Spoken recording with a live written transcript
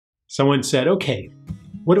Someone said, okay,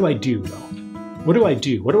 what do I do though? What do I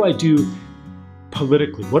do? What do I do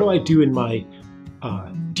politically? What do I do in my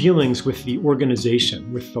dealings with the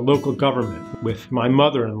organization, with the local government, with my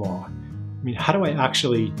mother-in-law? I mean, how do I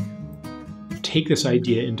actually take this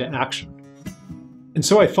idea into action? And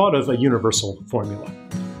so I thought of a universal formula,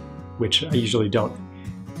 which I usually don't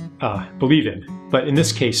believe in. But in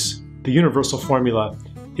this case, the universal formula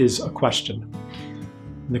is a question.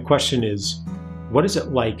 And the question is, what is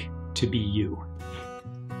it like to be you?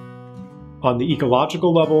 On the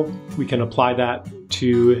ecological level, we can apply that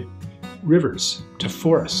to rivers, to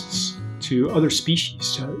forests, to other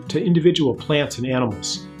species, to individual plants and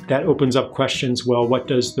animals. That opens up questions, well, what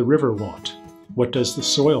does the river want? What does the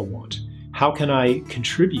soil want? How can I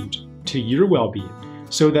contribute to your well-being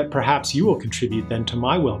so that perhaps you will contribute then to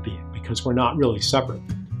my well-being, because we're not really separate.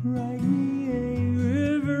 Write me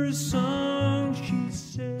a river song.